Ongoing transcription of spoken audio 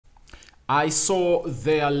I saw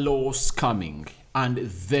their loss coming and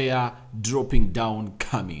their dropping down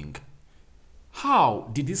coming. How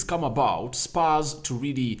did this come about? Spurs to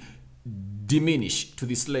really diminish to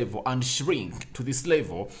this level and shrink to this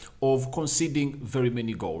level of conceding very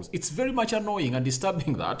many goals. It's very much annoying and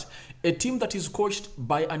disturbing that a team that is coached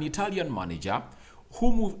by an Italian manager,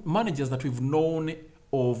 managers that we've known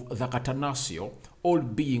of the Catanaccio, all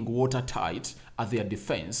being watertight at their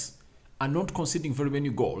defense and not conceding very many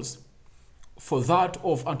goals. For that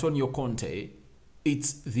of Antonio Conte,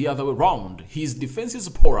 it's the other way around. His defense is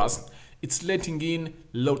porous. It's letting in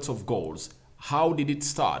lots of goals. How did it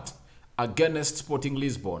start? Against Sporting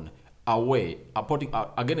Lisbon, away.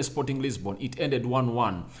 Against Sporting Lisbon, it ended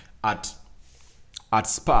 1-1 at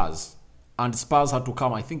Spurs. And Spurs had to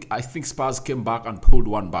come. I think Spurs came back and pulled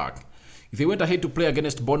one back. They went ahead to play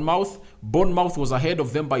against Bournemouth. Bournemouth was ahead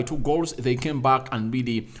of them by 2 goals. They came back and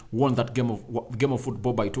really won that game of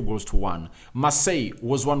football by 2-1. Marseille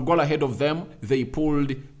was 1 goal ahead of them. They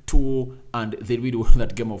pulled 2 and they really won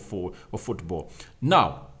that game of football.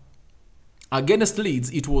 Now, against Leeds,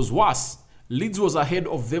 it was worse. Leeds was ahead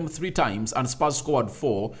of them 3 times and Spurs scored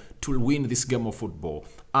 4 to win this game of football.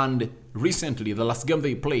 And recently, the last game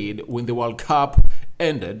they played when the World Cup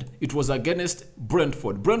ended, it was against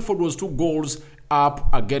Brentford. Brentford was 2 goals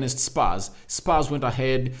up against Spurs. Spurs went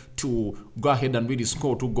ahead to go ahead and really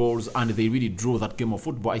score 2 goals and they really drew that game of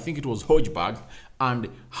football. I think it was Højbjerg and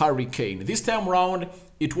Harry Kane. This time round,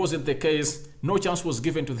 it wasn't the case. No chance was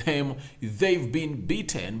given to them. They've been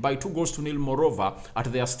beaten by 2-0 moreover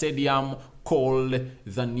at their stadium called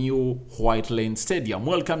the New White Lane Stadium.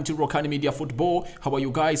 Welcome to Rokani Media Football. How are you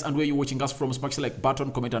guys and where are you watching us from? Smash the like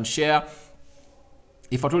button, comment and share.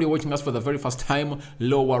 If at all you're watching us for the very first time,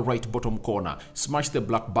 lower right bottom corner, smash the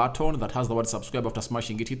black button that has the word subscribe. After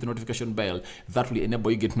smashing it, hit the notification bell. That will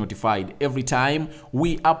enable you get notified every time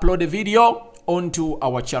we upload a video onto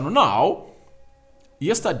our channel. Now,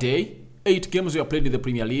 yesterday, 8 games were played in the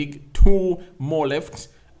Premier League, 2 more left,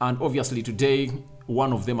 and obviously today,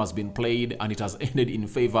 one of them has been played and it has ended in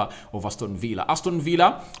favor of Aston Villa. Aston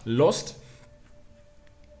Villa lost.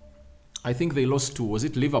 I think they lost to, was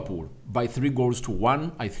it Liverpool, by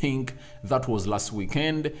 3-1. I think that was last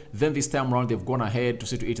weekend. Then this time around, they've gone ahead to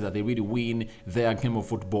see to it that they really win their game of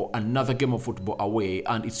football, another game of football away.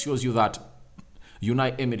 And it shows you that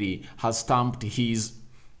Unai Emery has stamped his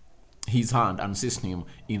hand and system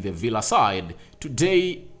in the Villa side.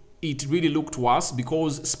 Today, it really looked worse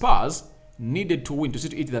because Spurs needed to win to see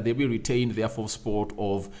to it that they will retain their 4th spot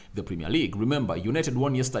of the Premier League. Remember, United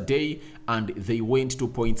won yesterday and they went 2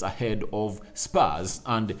 points ahead of Spurs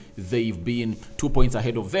and they've been 2 points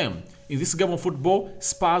ahead of them. In this game of football,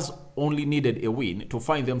 Spurs only needed a win to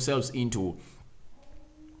find themselves into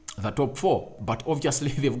the top 4. But obviously,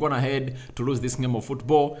 they've gone ahead to lose this game of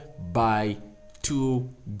football by 2-0.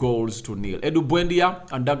 Edu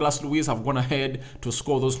Buendia and Douglas Luiz have gone ahead to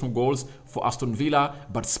score those 2 goals for Aston Villa,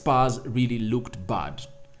 but Spurs really looked bad.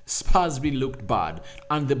 Spurs really looked bad.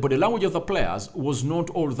 And the body language of the players was not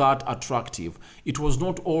all that attractive. It was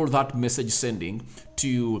not all that message sending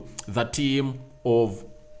to the team of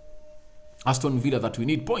Aston Villa that we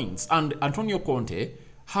need points. And Antonio Conte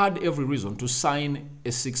had every reason to sign a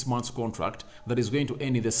 6-month contract that is going to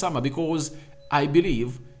end in the summer because I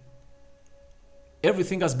believe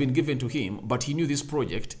everything has been given to him, but he knew this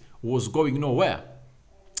project was going nowhere.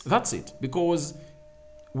 That's it. Because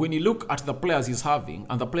when you look at the players he's having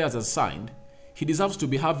and the players he's signed, he deserves to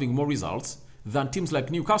be having more results than teams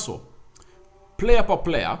like Newcastle. Player per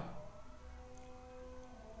player,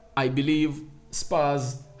 I believe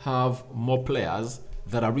Spurs have more players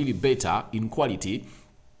that are really better in quality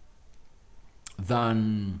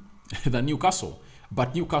than Newcastle.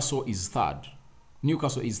 But Newcastle is third.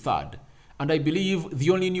 Newcastle is third. And I believe the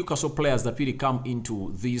only Newcastle players that really come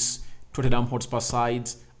into this Tottenham Hotspur side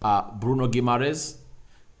are Bruno Guimaraes.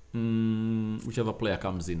 Which other player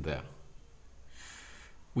comes in there?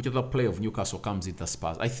 Which other player of Newcastle comes in the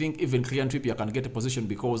Spurs? I think even Kylian Trippier can get a position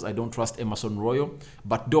because I don't trust Emerson Royal.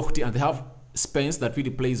 But Doherty, and they have Spence that really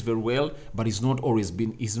plays very well, but he's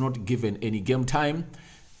not given any game time.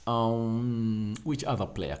 Which other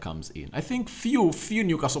player comes in? I think few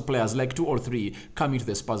Newcastle players, like 2 or 3, come into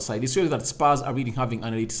the Spurs side. It shows that Spurs are really having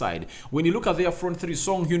an elite side. When you look at their front 3,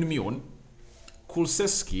 Son Heung-min,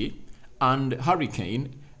 Kulusevski, and Harry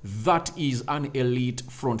Kane, that is an elite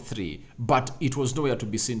front 3. But it was nowhere to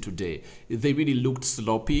be seen today. They really looked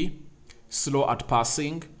sloppy, slow at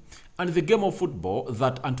passing. And the game of football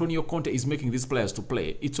that Antonio Conte is making these players to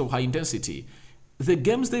play, it's of high intensity. The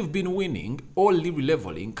games they've been winning, all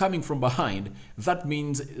leveling, coming from behind, that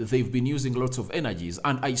means they've been using lots of energies.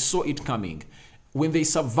 And I saw it coming. when they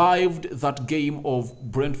survived that game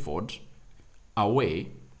of Brentford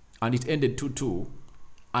away and it ended 2-2,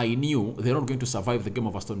 I knew they're not going to survive the game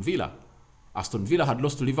of Aston Villa. Aston Villa had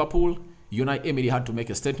lost to Liverpool. Unai Emery had to make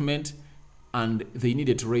a statement and they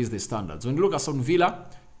needed to raise the standards. When you look at Aston Villa,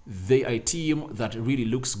 they are a team that really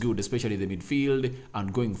looks good, especially the midfield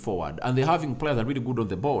and going forward. And they're having players that are really good on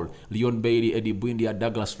the ball. Leon Bailey, Eddie Buendia,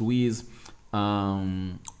 Douglas Luiz,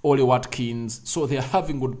 Ole Watkins. So they're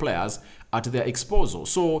having good players at their disposal.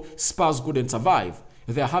 So Spurs couldn't survive.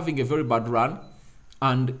 They're having a very bad run.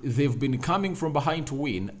 And they've been coming from behind to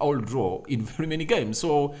win, all draw in very many games.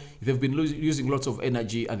 So they've been using lots of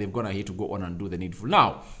energy and they've gone ahead to go on and do the needful.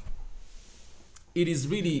 Now, it is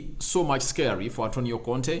really so much scary for Antonio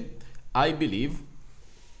Conte. I believe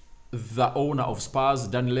the owner of Spurs,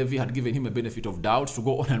 Danny Levy, had given him a benefit of doubt to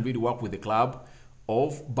go on and really work with the club.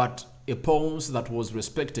 But a pawns that was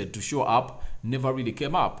respected to show up never really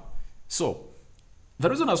came up. So the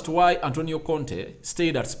reason as to why Antonio Conte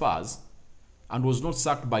stayed at Spurs and was not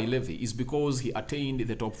sacked by Levy is because he attained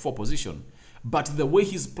the top 4 position. But the way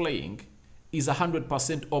he's playing is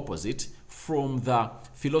 100% opposite from the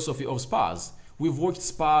philosophy of Spurs. We've watched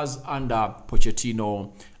Spurs under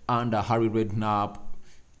Pochettino, under Harry Redknapp,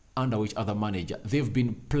 under which other manager. They've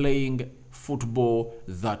been playing football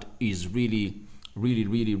that is really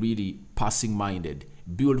passing-minded.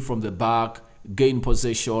 Build from the back, gain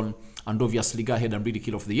possession, and obviously go ahead and really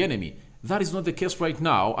kill off the enemy. That is not the case right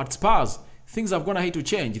now at Spurs. Things have gone ahead to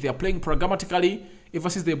change. They are playing pragmatically. Ever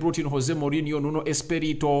since they brought in Jose Mourinho, Nuno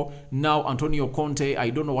Espirito, now Antonio Conte. I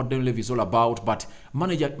don't know what Dan Levy is all about, but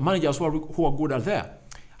managers who are good are there.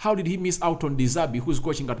 How did he miss out on Dizabi, who's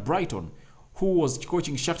coaching at Brighton, who was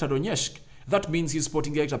coaching Shakhtar Donetsk? That means his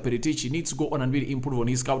sporting director Perisic needs to go on and really improve on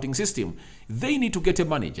his scouting system. They need to get a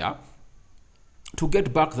manager to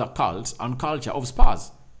get back the cult and culture of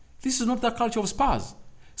Spurs. This is not the culture of Spurs.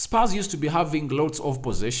 Spurs used to be having lots of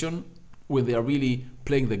possession when they are really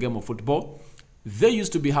playing the game of football. They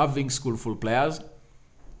used to be having skillful players,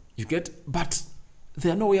 but they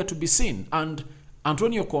are nowhere to be seen. And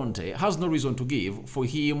Antonio Conte has no reason to give for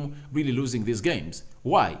him really losing these games.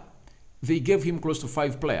 Why? They gave him close to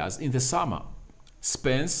 5 players in the summer.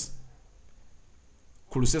 Spence,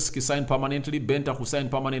 Kulusevski signed permanently, Benta who signed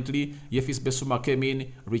permanently, Yefis Besuma came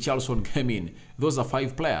in, Richarlison came in. Those are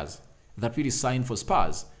 5 players that really signed for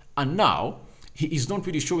Spurs. And now, he is not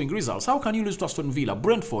really showing results. How can you lose to Aston Villa,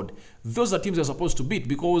 Brentford? Those are teams you're supposed to beat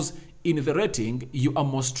because in the rating, you are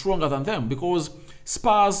more stronger than them because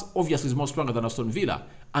Spurs obviously is more stronger than Aston Villa.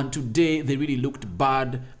 And today, they really looked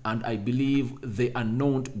bad and I believe they are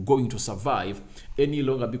not going to survive any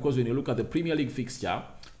longer because when you look at the Premier League fixture,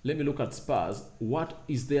 let me look at Spurs. What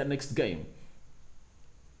is their next game?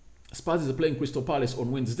 Spurs is playing Crystal Palace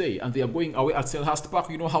on Wednesday and they are going away at Selhurst Park.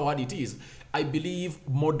 You know how hard it is. I believe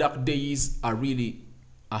more dark days are really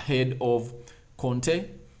ahead of Conte.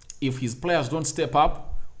 If his players don't step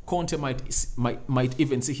up, Conte might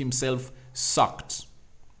even see himself sacked.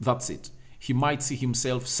 That's it. He might see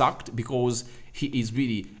himself sacked because he is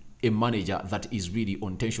really a manager that is really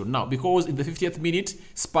on tension now. Because in the 50th minute,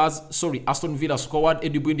 Aston Villa scored,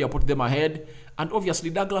 Eddie Buendia put them ahead, and obviously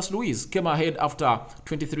Douglas Luiz came ahead after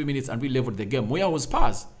 23 minutes and really leveled the game. Where was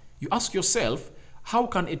Spurs? You ask yourself, how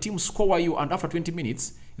can a team score you and after 20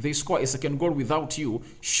 minutes, they score a second goal without you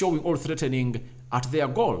showing all threatening at their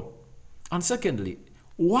goal? And secondly,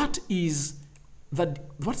 what's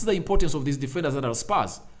the importance of these defenders that are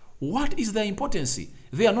Spurs? What is their importance?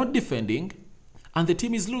 They are not defending and the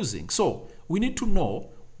team is losing. So we need to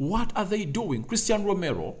know what are they doing. Christian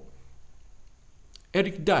Romero,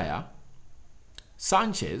 Eric Dyer,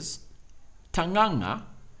 Sanchez, Tanganga,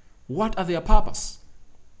 what are their purpose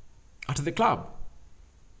at the club?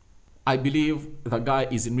 I believe the guy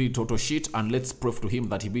is in really total shit and let's prove to him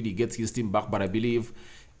that he really gets his team back. But I believe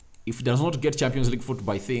if he does not get Champions League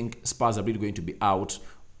football, I think Spurs are really going to be out,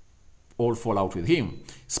 all fall out with him.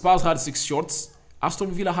 Spurs had 6 shots.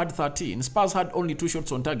 Aston Villa had 13. Spurs had only 2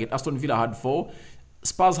 shots on target. Aston Villa had 4.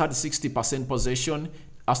 Spurs had 60% possession.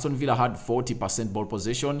 Aston Villa had 40% ball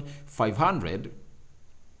possession.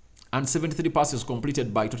 573 passes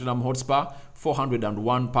completed by Tottenham Hotspur.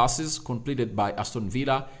 401 passes completed by Aston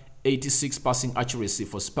Villa. 86 passing accuracy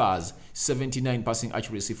for Spurs. 79 passing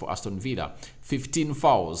accuracy for Aston Villa. 15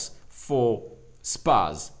 fouls for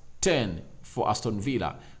Spurs. 10 for Aston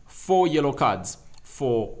Villa. 4 yellow cards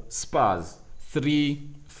for Spurs. 3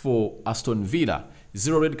 for Aston Villa.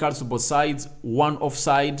 0 red cards to both sides. 1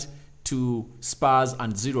 offside to Spurs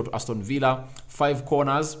and 0 to Aston Villa. 5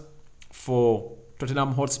 corners for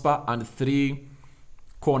Tottenham Hotspur and 3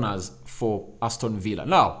 corners for Aston Villa.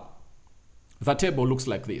 Now, the table looks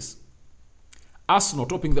like this. Arsenal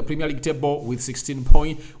topping the Premier League table with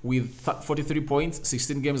 43 points,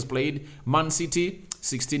 16 games played. Man City,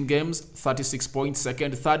 16 games, 36 points.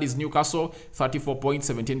 Second. Third is Newcastle, 34 points,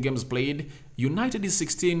 17 games played. United is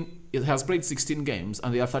 16. It has played 16 games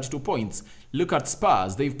and they are 32 points. Look at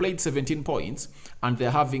Spurs. They've played 17 points and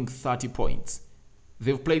they're having 30 points.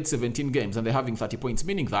 They've played 17 games and they're having 30 points,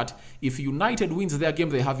 meaning that if United wins their game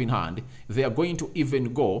they have in hand, they are going to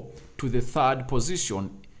even go to the third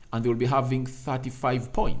position and they will be having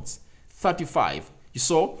 35 points. 35.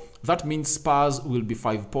 So that means Spurs will be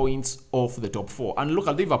 5 points off the top 4. And look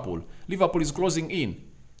at Liverpool. Liverpool is closing in.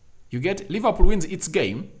 You get? Liverpool wins its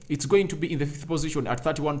game. It's going to be in the 5th position at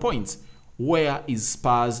 31 points. Where is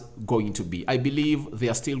Spurs going to be? I believe they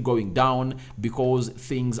are still going down because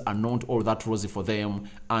things are not all that rosy for them.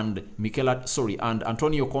 And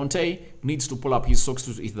Antonio Conte needs to pull up his socks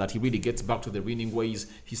to see that he really gets back to the winning ways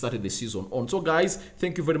he started the season on. So guys,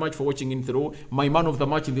 thank you very much for watching in through. My man of the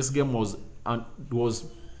match in this game was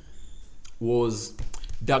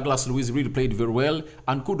Douglas Luiz. Really played very well,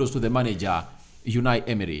 and kudos to the manager Unai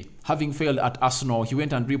Emery. Having failed at Arsenal, he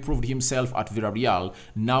went and reproved himself at Villarreal.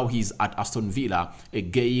 Now he's at Aston Villa,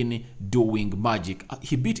 again doing magic.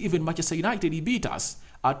 He beat even Manchester United. He beat us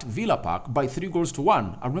at Villa Park by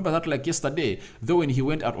 3-1. I remember that like yesterday, though when he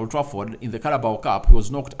went at Old Trafford in the Carabao Cup, he was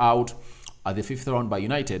knocked out at the 5th round by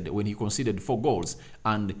United when he conceded 4 goals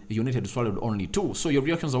and United swallowed only 2. So your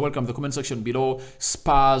reactions are welcome in the comment section below.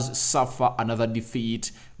 Spurs suffer another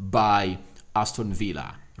defeat by Aston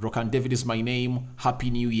Villa. Rokani David is my name. Happy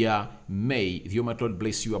New Year. May the Almighty Lord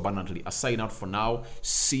bless you abundantly. I sign out for now.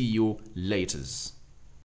 See you later.